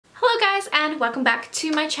guys, and welcome back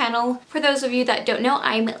to my channel. For those of you that don't know,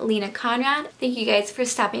 I'm Lena Conrad. Thank you guys for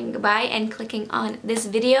stopping by and clicking on this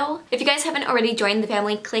video. If you guys haven't already joined the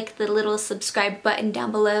family, click the little subscribe button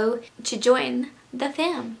down below to join the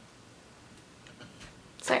fam.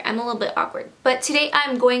 Sorry, I'm a little bit awkward. But today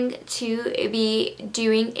I'm going to be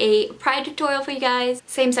doing a pride tutorial for you guys.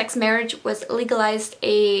 Same-sex marriage was legalized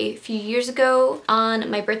a few years ago,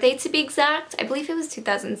 on my birthday to be exact. I believe it was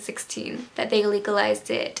 2016 that they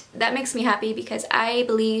legalized it. That makes me happy because I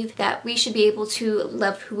believe that we should be able to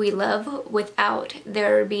love who we love without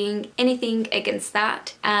there being anything against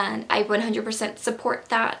that. And I 100% support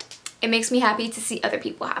that. It makes me happy to see other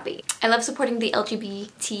people happy. I love supporting the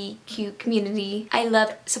LGBTQ community. I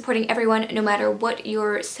love supporting everyone no matter what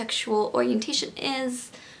your sexual orientation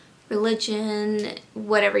is, religion,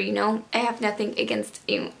 whatever, you know. I have nothing against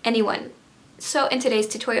anyone. So in today's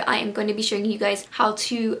tutorial, I am going to be showing you guys how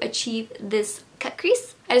to achieve this cut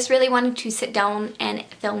crease. I just really wanted to sit down and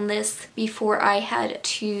film this before I head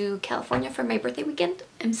to California for my birthday weekend.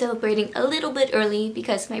 I'm celebrating a little bit early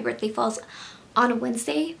because my birthday falls on a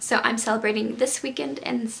Wednesday, so I'm celebrating this weekend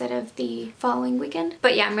instead of the following weekend.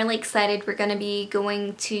 But yeah, I'm really excited. We're gonna be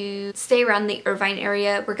going to stay around the Irvine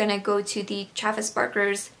area. We're gonna go to the Travis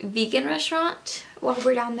Barker's vegan restaurant while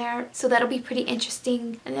we're down there, so that'll be pretty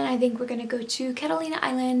interesting. And then I think we're gonna go to Catalina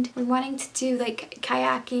Island. We're wanting to do like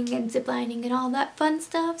kayaking and ziplining and all that fun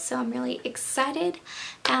stuff, so I'm really excited.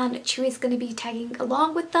 And Chewy's gonna be tagging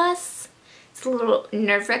along with us. It's a little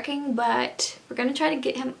nerve-wracking, but we're gonna try to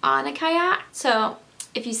get him on a kayak. So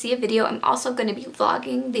if you see a video, I'm also gonna be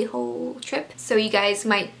vlogging the whole trip, so you guys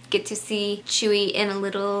might get to see Chewy in a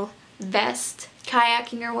little vest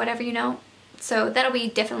kayaking or whatever, you know. So that'll be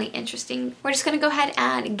definitely interesting. We're just gonna go ahead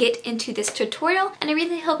and get into this tutorial, and I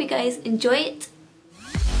really hope you guys enjoy it.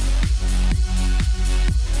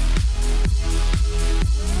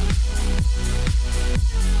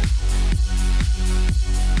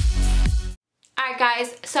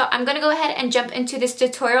 Guys, so I'm gonna go ahead and jump into this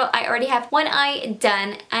tutorial. I already have one eye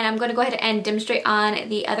done, and I'm gonna go ahead and demonstrate on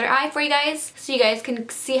the other eye for you guys so you guys can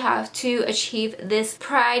see how to achieve this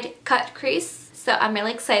pride cut crease. So I'm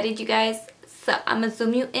really excited, you guys. So I'm gonna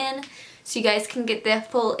zoom you in so you guys can get the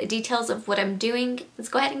full details of what I'm doing. Let's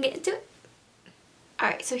go ahead and get into it.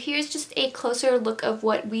 Alright, so here's just a closer look of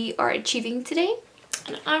what we are achieving today.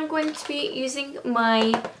 And I'm going to be using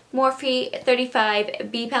my Morphe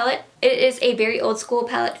 35B palette. It is a very old school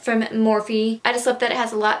palette from Morphe. I just love that it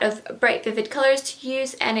has a lot of bright vivid colors to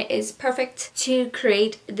use, and it is perfect to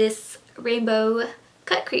create this rainbow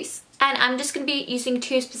cut crease. And I'm just going to be using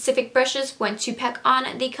two specific brushes, one to pack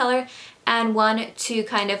on the color and one to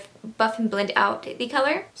kind of buff and blend out the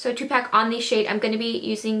color. So to pack on the shade, I'm going to be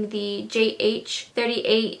using the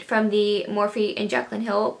JH38 from the Morphe and Jaclyn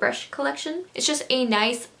Hill brush collection. It's just a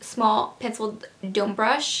nice small penciled dome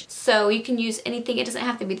brush, so you can use anything. It doesn't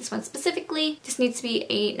have to be this one specifically. It just needs to be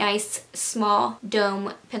a nice small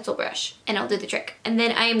dome pencil brush, and it'll do the trick. And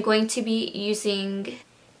then I am going to be using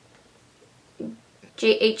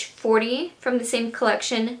JH40 from the same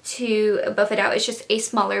collection to buff it out. It's just a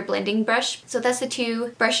smaller blending brush. So that's the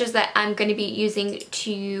two brushes that I'm going to be using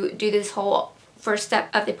to do this whole first step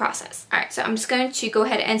of the process. Alright, so I'm just going to go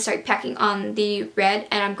ahead and start packing on the red,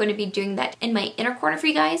 and I'm going to be doing that in my inner corner for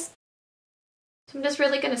you guys. So I'm just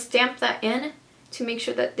really going to stamp that in to make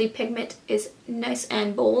sure that the pigment is nice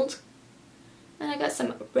and bold. And I got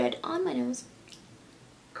some red on my nose.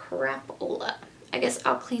 Crapola. I guess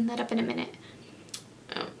I'll clean that up in a minute.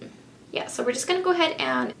 Yeah, so we're just going to go ahead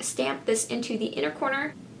and stamp this into the inner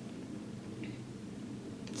corner.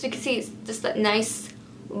 So you can see it's just that nice,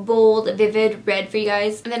 bold, vivid red for you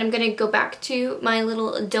guys. And then I'm going to go back to my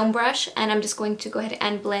little dome brush, and I'm just going to go ahead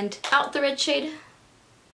and blend out the red shade.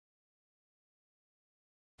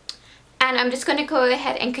 And I'm just going to go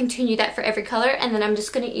ahead and continue that for every color, and then I'm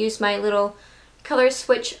just going to use my little color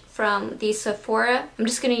switch from the Sephora. I'm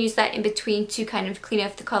just going to use that in between to kind of clean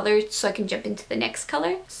up the colors so I can jump into the next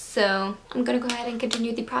color. So I'm going to go ahead and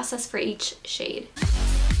continue the process for each shade.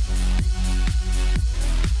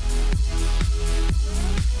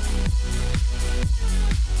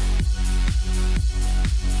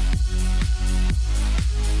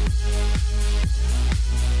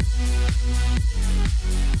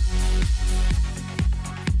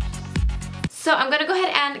 So I'm gonna go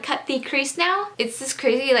ahead and cut the crease now. It's just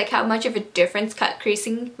crazy like how much of a difference cut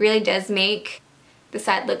creasing really does make. The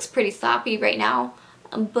side looks pretty sloppy right now,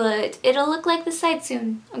 but it'll look like the side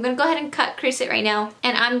soon. I'm gonna go ahead and cut crease it right now.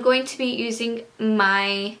 And I'm going to be using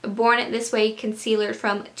my Born This Way concealer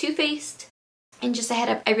from Too Faced. And just a head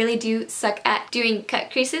up, I really do suck at doing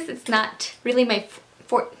cut creases. It's not really my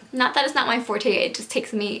not that it's not my forte, it just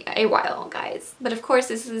takes me a while, guys. But of course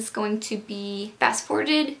this is going to be fast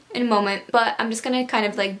forwarded in a moment, but I'm just gonna kind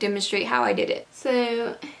of like demonstrate how I did it.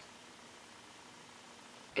 So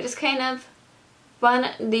I just kind of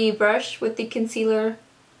run the brush with the concealer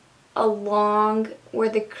along where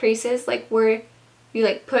the crease is, like where you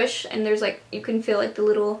like push and there's like, you can feel like the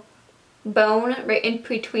little bone right in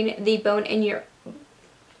between the bone and your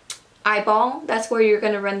eyeball. That's where you're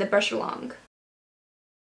going to run the brush along.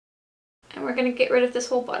 And we're going to get rid of this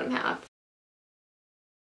whole bottom half.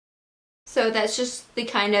 So that's just the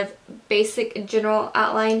kind of basic general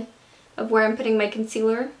outline of where I'm putting my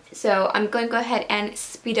concealer. So I'm going to go ahead and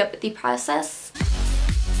speed up the process.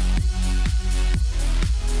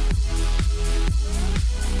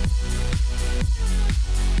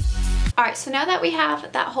 Alright, so now that we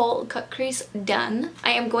have that whole cut crease done,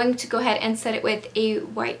 I am going to go ahead and set it with a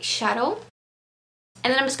white shadow.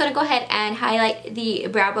 And then I'm just going to go ahead and highlight the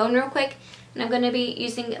brow bone real quick. And I'm going to be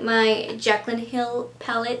using my Jaclyn Hill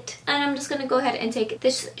palette. And I'm just going to go ahead and take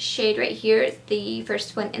this shade right here, the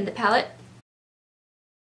first one in the palette.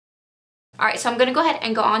 Alright, so I'm going to go ahead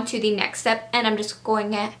and go on to the next step, and I'm just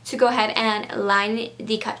going to go ahead and line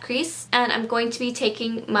the cut crease. And I'm going to be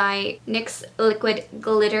taking my NYX liquid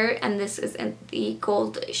glitter, and this is in the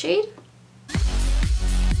gold shade.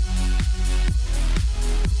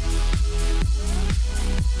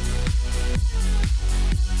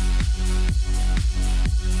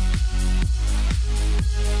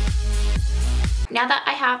 Now that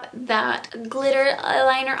I have that glitter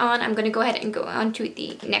liner on, I'm going to go ahead and go on to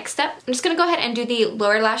the next step. I'm just going to go ahead and do the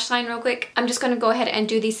lower lash line real quick. I'm just going to go ahead and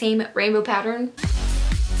do the same rainbow pattern.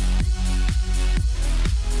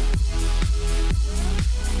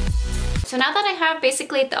 So now that I have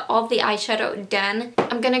basically all of the eyeshadow done,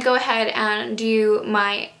 I'm going to go ahead and do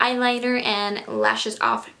my eyeliner and lashes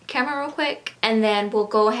off camera real quick. And then we'll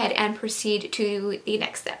go ahead and proceed to the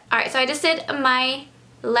next step. Alright, so I just did my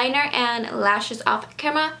liner and lashes off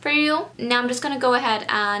camera for you. Now I'm just going to go ahead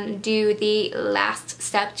and do the last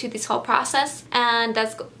step to this whole process, and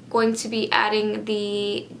that's going to be adding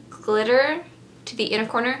the glitter to the inner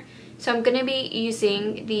corner. So I'm going to be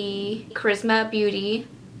using the Charisma Beauty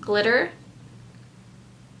glitter,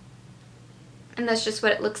 and that's just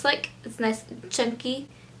what it looks like. It's nice, chunky,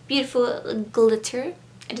 beautiful glitter.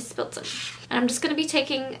 I just spilled some. And I'm just going to be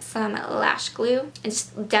taking some lash glue and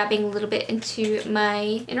just dabbing a little bit into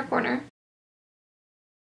my inner corner.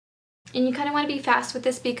 And you kind of want to be fast with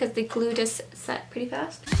this because the glue does set pretty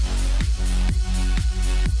fast.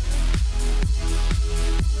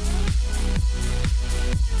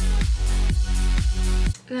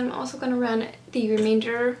 And then I'm also going to run the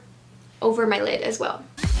remainder over my lid as well.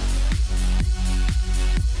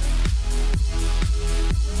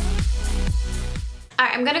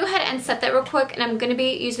 Alright, I'm going to go ahead and set that real quick, and I'm going to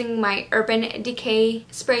be using my Urban Decay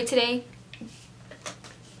spray today.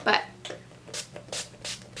 But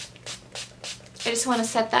I just want to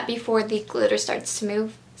set that before the glitter starts to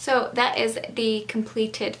move. So that is the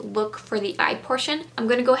completed look for the eye portion. I'm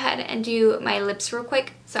going to go ahead and do my lips real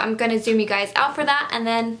quick. So I'm going to zoom you guys out for that, and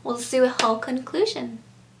then we'll just do a whole conclusion.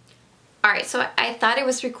 Alright, so I thought it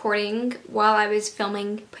was recording while I was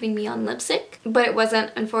filming putting me on lipstick, but it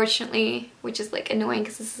wasn't, unfortunately, which is like annoying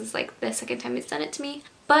because this is like the second time it's done it to me.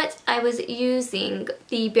 But I was using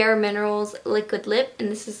the Bare Minerals liquid lip,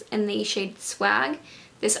 and this is in the shade Swag.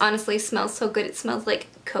 This honestly smells so good. It smells like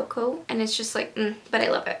cocoa, and it's just like, but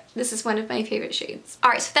I love it. This is one of my favorite shades.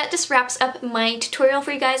 Alright, so that just wraps up my tutorial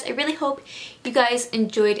for you guys. I really hope you guys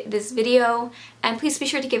enjoyed this video, and please be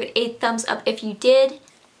sure to give it a thumbs up if you did.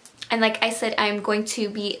 And like I said, I'm going to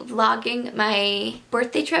be vlogging my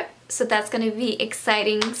birthday trip, so that's going to be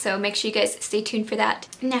exciting. So make sure you guys stay tuned for that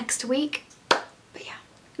next week. But yeah,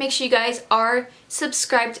 make sure you guys are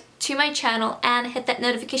subscribed to my channel and hit that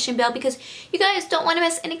notification bell because you guys don't want to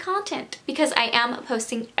miss any content, because I am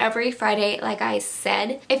posting every Friday like I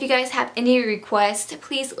said. If you guys have any requests,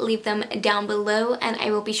 please leave them down below and I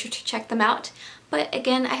will be sure to check them out. But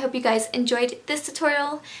again, I hope you guys enjoyed this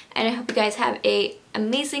tutorial, and I hope you guys have an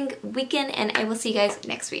amazing weekend, and I will see you guys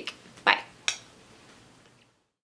next week.